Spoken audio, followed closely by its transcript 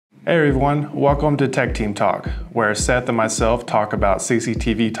Hey everyone, welcome to Tech Team Talk, where Seth and myself talk about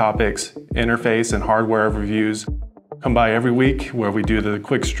CCTV topics, interface and hardware reviews. Come by every week where we do the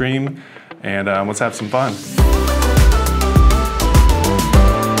quick stream and let's have some fun.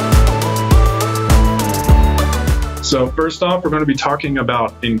 So first off, we're going to be talking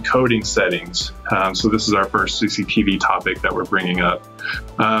about encoding settings. So this is our first CCTV topic that we're bringing up.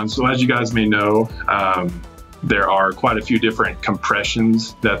 So as you guys may know, there are quite a few different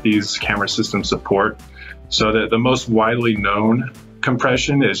compressions that these camera systems support. So the most widely known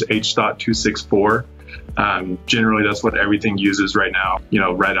compression is H.264. Generally, that's what everything uses right now,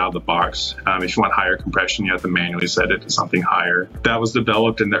 right out of the box. If you want higher compression, you have to manually set it to something higher. That was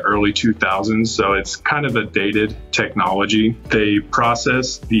developed in the early 2000s, so it's kind of a dated technology. They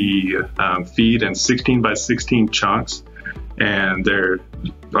process the feed in 16 by 16 chunks, and they're,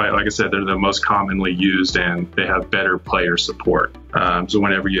 like I said, they're the most commonly used, and they have better player support. So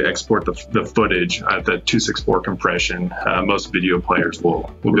whenever you export the footage at the 264 compression, most video players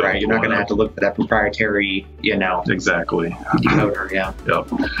will be right. You're not going to have to look for that proprietary, exactly decoder. Yeah. Yep.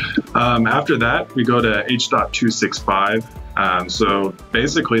 After that, we go to H.265. So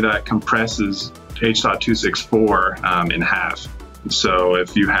basically, that compresses H.264 in half. So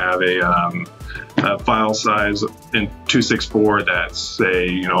if you have a file size in 264 that's,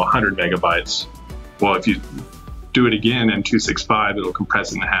 say, 100 megabytes, well, if you do it again in 265, it'll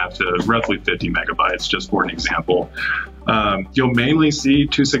compress it in half to roughly 50 megabytes, just for an example. You'll mainly see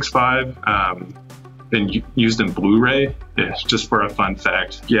 265 used in Blu-ray, just for a fun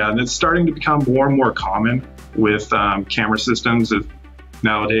fact. Yeah, and it's starting to become more and more common with camera systems.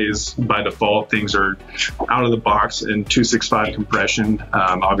 Nowadays, by default, things are out of the box in 265 compression.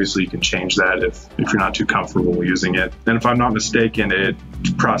 Obviously, you can change that if you're not too comfortable using it. And if I'm not mistaken, it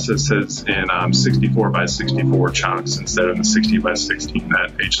processes in 64 by 64 chunks instead of the 60 by 16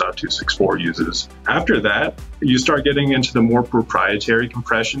 that H.264 uses. After that, you start getting into the more proprietary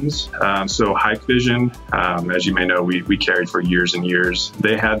compressions. So Hikvision, as you may know, we carried for years and years.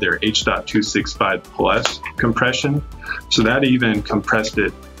 They had their H.265 Plus compression. So that even compressed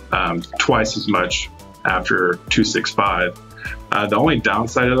it twice as much after 265. The only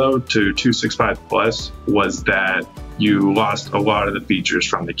downside, though, to 265 Plus was that you lost a lot of the features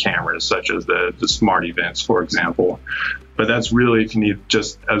from the cameras, such as the smart events, for example. But that's really if you need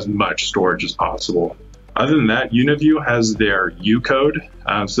just as much storage as possible. Other than that, UNV has their U-code.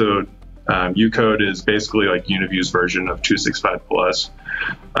 U-code is basically like UNV's version of 265 Plus.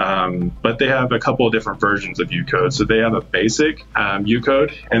 But they have a couple of different versions of U-code. So they have a basic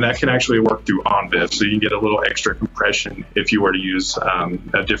U-code, and that can actually work through OnVIF. So you can get a little extra compression if you were to use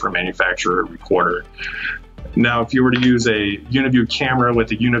a different manufacturer recorder. Now, if you were to use a UNV camera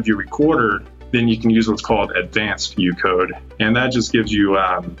with a UNV recorder, then you can use what's called advanced U-code, and that just gives you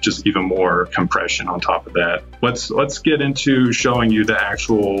just even more compression on top of that. Let's get into showing you the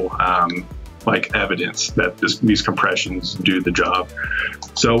actual evidence that these compressions do the job.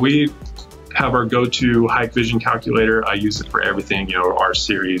 So we have our go-to Hikvision calculator. I use it for everything, our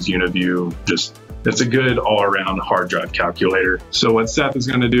series, UNV, it's a good all-around hard drive calculator. So what Seth is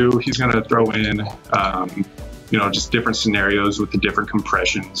going to do, he's going to throw in just different scenarios with the different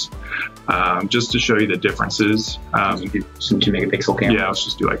compressions, just to show you the differences. Some 2 megapixel camera. Yeah, let's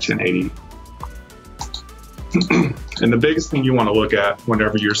just do like 1080. And the biggest thing you want to look at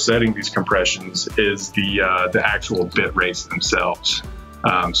whenever you're setting these compressions is the actual bit rates themselves.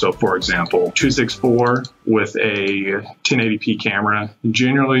 So for example, 264 with a 1080p camera,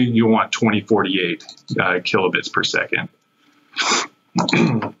 generally you want 2048 kilobits per second.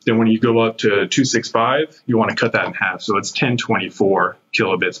 Then when you go up to 265, you want to cut that in half. So it's 1024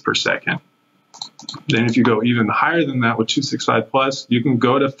 kilobits per second. Then if you go even higher than that with 265 Plus, you can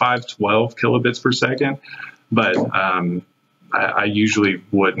go to 512 kilobits per second. But I usually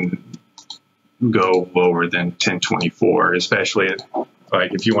wouldn't go lower than 1024, especially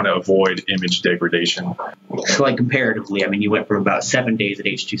if you want to avoid image degradation. So comparatively, you went from about 7 days at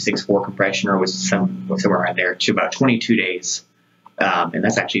H.264 compression, or was somewhere around there, to about 22 days. And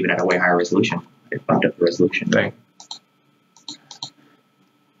that's actually even at a way higher resolution. It bumped up the resolution. Right.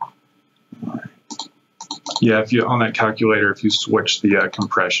 Yeah, if you on that calculator, if you switch the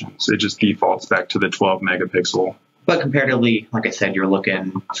compressions, it just defaults back to the 12 megapixel. But comparatively, like I said, you're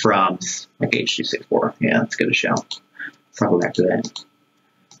looking from H.264. Yeah, that's good to show. Let's not go back to that.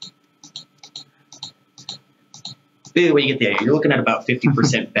 Either way you get there, you're looking at about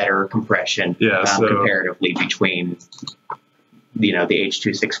 50% better compression comparatively between the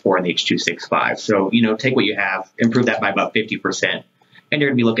H.264 and the H.265. So, take what you have, improve that by about 50%, And you're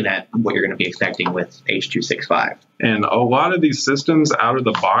going to be looking at what you're going to be expecting with H.265. And a lot of these systems out of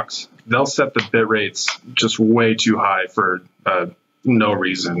the box, they'll set the bit rates just way too high for no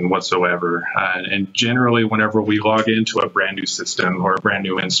reason whatsoever. And generally, whenever we log into a brand new system or a brand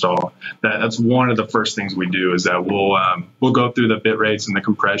new install, that's one of the first things we do is that we'll go through the bit rates and the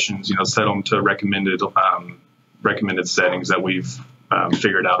compressions, set them to recommended settings that we've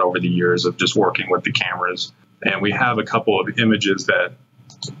figured out over the years of just working with the cameras. And we have a couple of images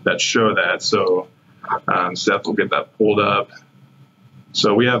that show that. So Seth will get that pulled up.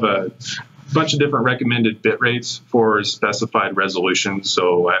 So we have a bunch of different recommended bit rates for specified resolutions.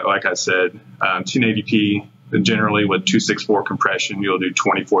 So like I said, 1080p, generally with 264 compression, you'll do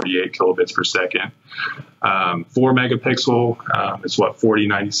 2048 kilobits per second. 4 megapixel, it's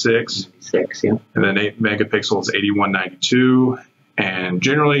 4096. 96, yeah. And then 8 megapixel is 8192. And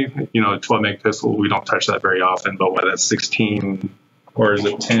generally, 12 megapixel, we don't touch that very often, but what, that's 16, or is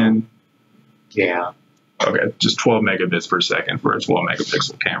it 10? Yeah. Okay, just 12 megabits per second for a 12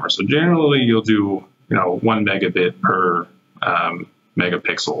 megapixel camera. So generally, you'll do 1 megabit per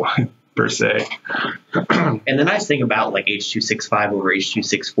megapixel per se. And the nice thing about like H.265 over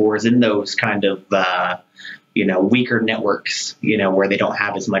H.264 is in those kind of weaker networks, where they don't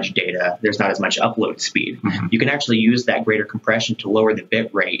have as much data, there's not as much upload speed. Mm-hmm. You can actually use that greater compression to lower the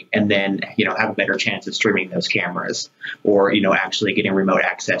bit rate and then have a better chance of streaming those cameras or actually getting remote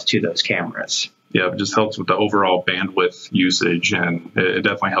access to those cameras. Yeah, it just helps with the overall bandwidth usage, and it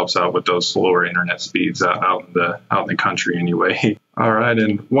definitely helps out with those slower internet speeds out in the country anyway. All right,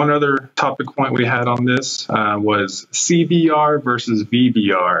 and one other topic point we had on this was CBR versus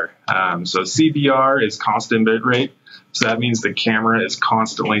VBR. So CBR is constant bit rate, so that means the camera is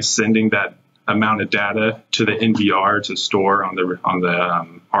constantly sending that amount of data to the NVR to store on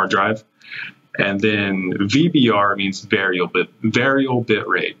the hard drive, and then VBR means variable bit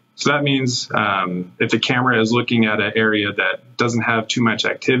rate. So that means if the camera is looking at an area that doesn't have too much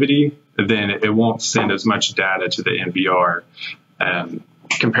activity, then it won't send as much data to the NVR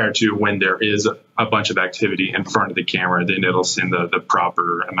compared to when there is a bunch of activity in front of the camera, then it'll send the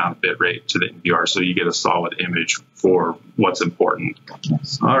proper amount of bit rate to the NVR so you get a solid image for what's important.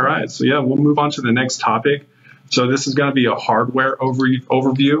 All right, so yeah, we'll move on to the next topic. So this is going to be a hardware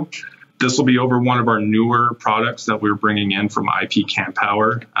overview. This will be over one of our newer products that we're bringing in from IP Camp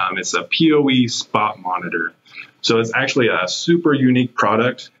Power. It's a PoE spot monitor. So it's actually a super unique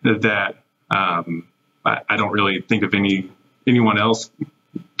product that I don't really think of anyone else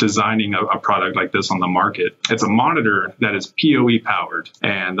designing a product like this on the market. It's a monitor that is PoE-Powered.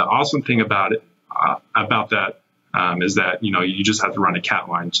 And the awesome thing about that is that, you just have to run a cat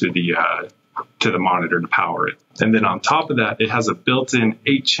line to the monitor to power it. And then on top of that, it has a built-in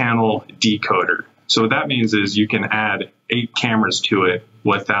 8-channel decoder. So what that means is you can add 8 cameras to it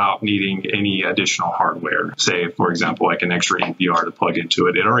without needing any additional hardware. Say, for example, like an extra NVR to plug into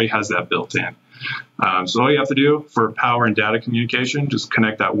it. It already has that built in. So all you have to do for power and data communication, just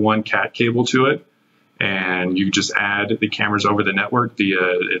connect that one CAT cable to it. And you just add the cameras over the network via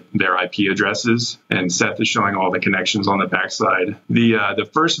their IP addresses, and Seth is showing all the connections on the backside. The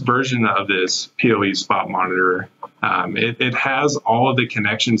first version of this PoE spot monitor, it has all of the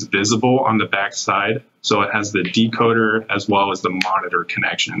connections visible on the backside. So it has the decoder as well as the monitor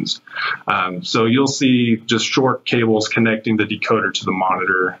connections. So you'll see just short cables connecting the decoder to the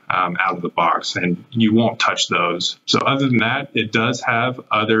monitor out of the box, and you won't touch those. So other than that, it does have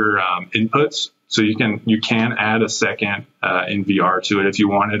other inputs. So you can add a second NVR to it if you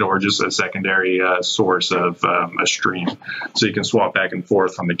wanted, or just a secondary source of a stream. So you can swap back and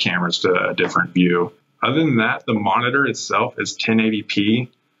forth from the cameras to a different view. Other than that, the monitor itself is 1080p.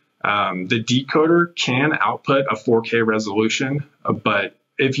 The decoder can output a 4K resolution, but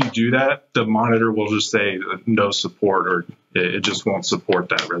if you do that, the monitor will just say no support, or it just won't support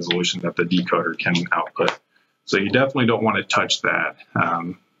that resolution that the decoder can output. So you definitely don't want to touch that.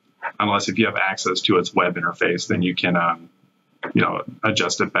 Unless if you have access to its web interface, then you can,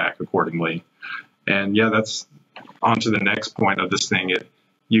 adjust it back accordingly. And yeah, that's on to the next point of this thing.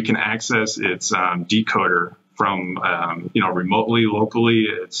 You can access its decoder from, remotely, locally.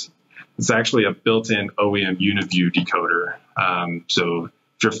 It's actually a built-in OEM UNV decoder. So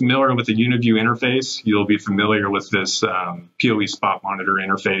if you're familiar with the UNV interface, you'll be familiar with this PoE spot monitor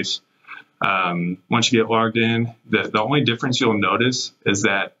interface. Once you get logged in, the only difference you'll notice is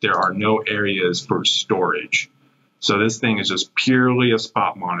that there are no areas for storage. So this thing is just purely a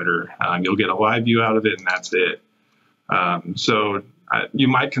spot monitor. You'll get a live view out of it, and that's it. So you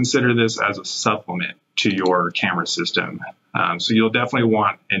might consider this as a supplement to your camera system. So you'll definitely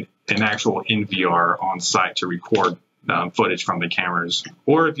want an actual NVR on site to record footage from the cameras.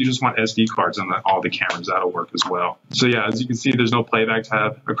 Or if you just want SD cards on all the cameras, that'll work as well. So yeah, as you can see, there's no playback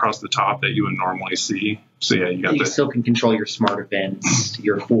tab across the top that you would normally see. So yeah, you still can control your smart events,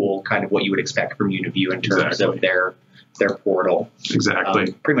 your full kind of what you would expect from UNV in terms of their portal.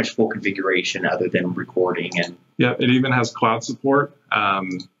 Exactly. Pretty much full configuration other than recording. And yeah, it even has cloud support.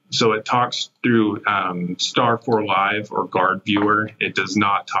 So it talks through Star 4 Live or Guard Viewer. It does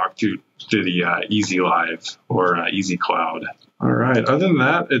not talk through the Easy Live or Easy Cloud. All right. Other than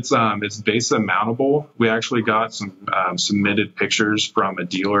that, it's VESA mountable. We actually got some submitted pictures from a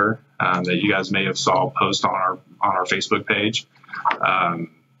dealer that you guys may have saw post on our Facebook page.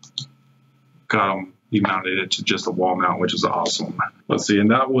 He mounted it to just a wall mount, which is awesome. Let's see,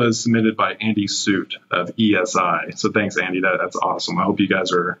 and that was submitted by Andy Suit of ESI. So thanks, Andy. That's awesome. I hope you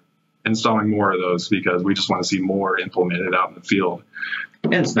guys are installing more of those because we just want to see more implemented out in the field.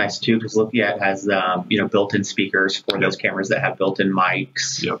 And it's nice too because it has built-in speakers for those cameras that have built-in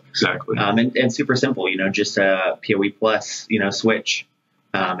mics. Yep, exactly. And super simple. Just a PoE plus switch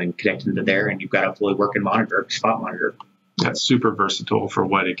and connect into there, and you've got a fully working monitor, spot monitor. That's super versatile for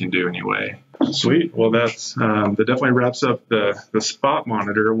what it can do anyway. Sweet. Well, that definitely wraps up the spot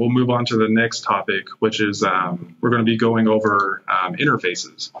monitor. We'll move on to the next topic, which is we're going to be going over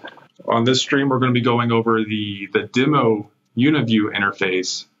interfaces. On this stream, we're going to be going over the demo UniView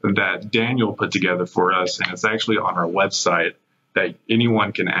interface that Daniel put together for us, and it's actually on our website that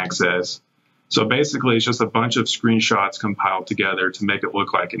anyone can access. So basically, it's just a bunch of screenshots compiled together to make it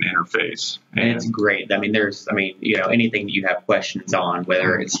look like an interface. And it's great. Anything that you have questions on,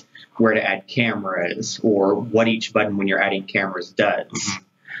 whether it's where to add cameras or what each button when you're adding cameras does.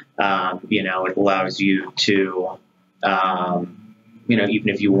 It allows you to, even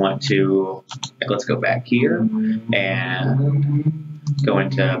if you want to, let's go back here and go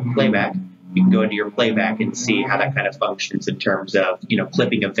into playback. You can go into your playback and see how that kind of functions in terms of,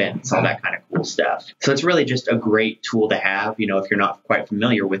 clipping events, all that kind of cool stuff. So it's really just a great tool to have, if you're not quite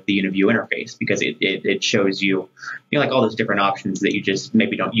familiar with the UniView interface, because it shows you, like all those different options that you just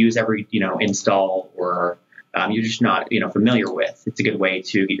maybe don't use every, install or you're just not, familiar with. It's a good way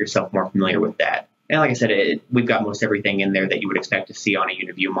to get yourself more familiar with that. And like I said, we've got most everything in there that you would expect to see on a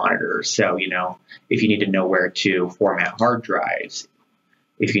UniView monitor. So, if you need to know where to format hard drives,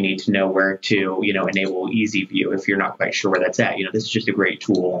 if you need to know where to, enable Easy View, if you're not quite sure where that's at, this is just a great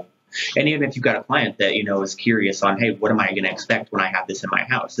tool. And even if you've got a client that, is curious on, hey, what am I going to expect when I have this in my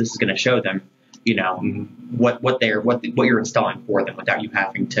house? This is going to show them, what you're installing for them without you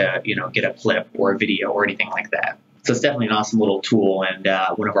having to, get a clip or a video or anything like that. So it's definitely an awesome little tool. And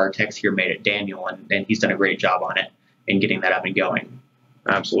one of our techs here made it, Daniel, and he's done a great job on it and getting that up and going.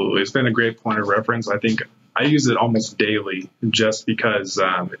 Absolutely. It's been a great point of reference. I think I use it almost daily just because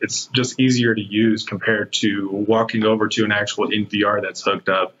it's just easier to use compared to walking over to an actual NVR that's hooked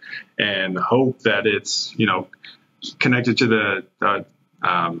up and hope that it's, connected to the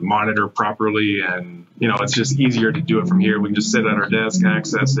monitor properly. And, it's just easier to do it from here. We can just sit at our desk,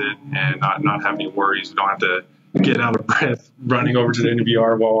 access it, and not have any worries. We don't have to get out of breath running over to the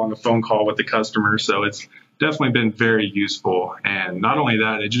NVR while on the phone call with the customer. So it's definitely been very useful. And not only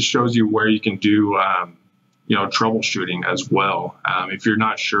that, it just shows you where you can do troubleshooting as well. If you're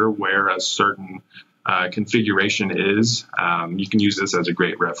not sure where a certain configuration is, you can use this as a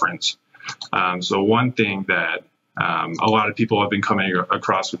great reference. So one thing that a lot of people have been coming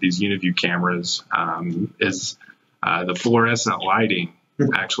across with these UniView cameras is the fluorescent lighting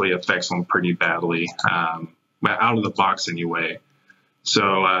actually affects them pretty badly, out of the box anyway.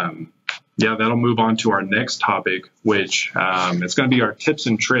 So that'll move on to our next topic, which it's going to be our tips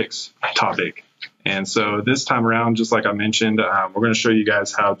and tricks topic. And so this time around, just like I mentioned, we're going to show you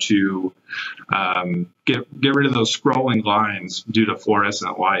guys how to get rid of those scrolling lines due to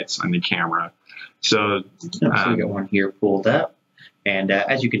fluorescent lights on the camera. So we got one here pulled up. And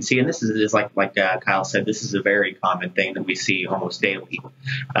as you can see, and this is like Kyle said, this is a very common thing that we see almost daily,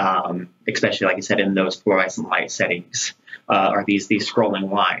 especially, like I said, in those fluorescent light settings, are these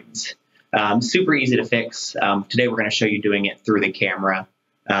scrolling lines. Super easy to fix. Today we're going to show you doing it through the camera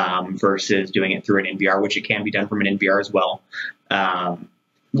versus doing it through an NVR, which it can be done from an NVR as well.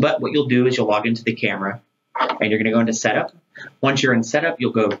 But what you'll do is you'll log into the camera, and you're going to go into Setup. Once you're in Setup,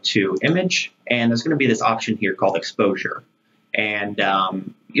 you'll go to Image, and there's going to be this option here called Exposure. And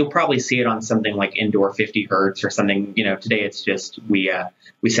you'll probably see it on something like Indoor 50 Hertz or something. Today it's just we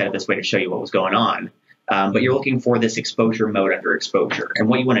set it this way to show you what was going on. But you're looking for this exposure mode under exposure. And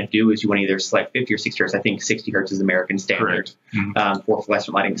what you want to do is you want to either select 50 or 60 hertz. I think 60 hertz is American standard for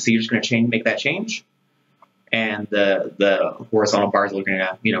fluorescent lighting. So you're just going to make that change. And the horizontal bars are going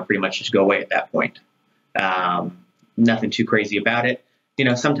to, pretty much just go away at that point. nothing too crazy about it. You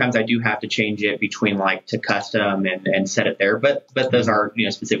know, sometimes I do have to change it between like to custom and set it there, but those are, you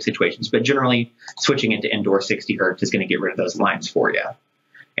know, specific situations. But generally, switching it to indoor 60 hertz is going to get rid of those lines for you.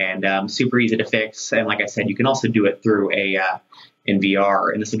 And super easy to fix. And like I said, you can also do it through a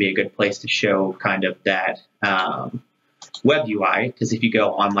NVR, and this will be a good place to show kind of that web UI, because if you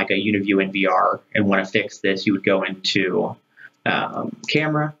go on like a UNV NVR and want to fix this, you would go into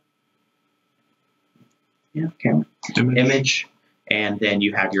camera, image, and then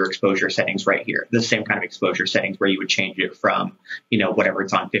you have your exposure settings right here. The same kind of exposure settings where you would change it from, you know, whatever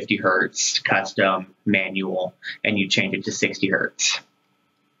it's on 50 hertz, custom, manual, and you change it to 60 hertz.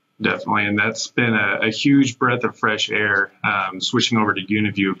 Definitely, and that's been a huge breath of fresh air, switching over to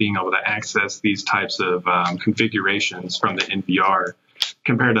UniView, being able to access these types of configurations from the NVR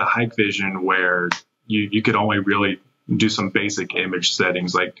compared to Hikvision, where you could only really do some basic image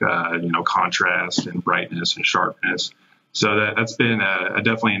settings like you know, contrast and brightness and sharpness. So that's been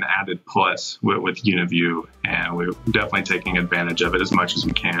definitely an added plus with UniView, and we're definitely taking advantage of it as much as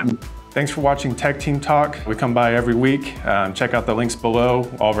we can. Thanks for watching Tech Team Talk. We come by every week. Check out the links below.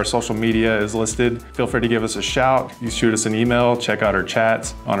 All of our social media is listed. Feel free to give us a shout. You shoot us an email. Check out our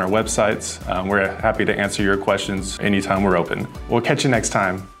chats on our websites. We're happy to answer your questions anytime we're open. We'll catch you next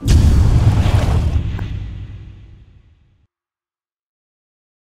time.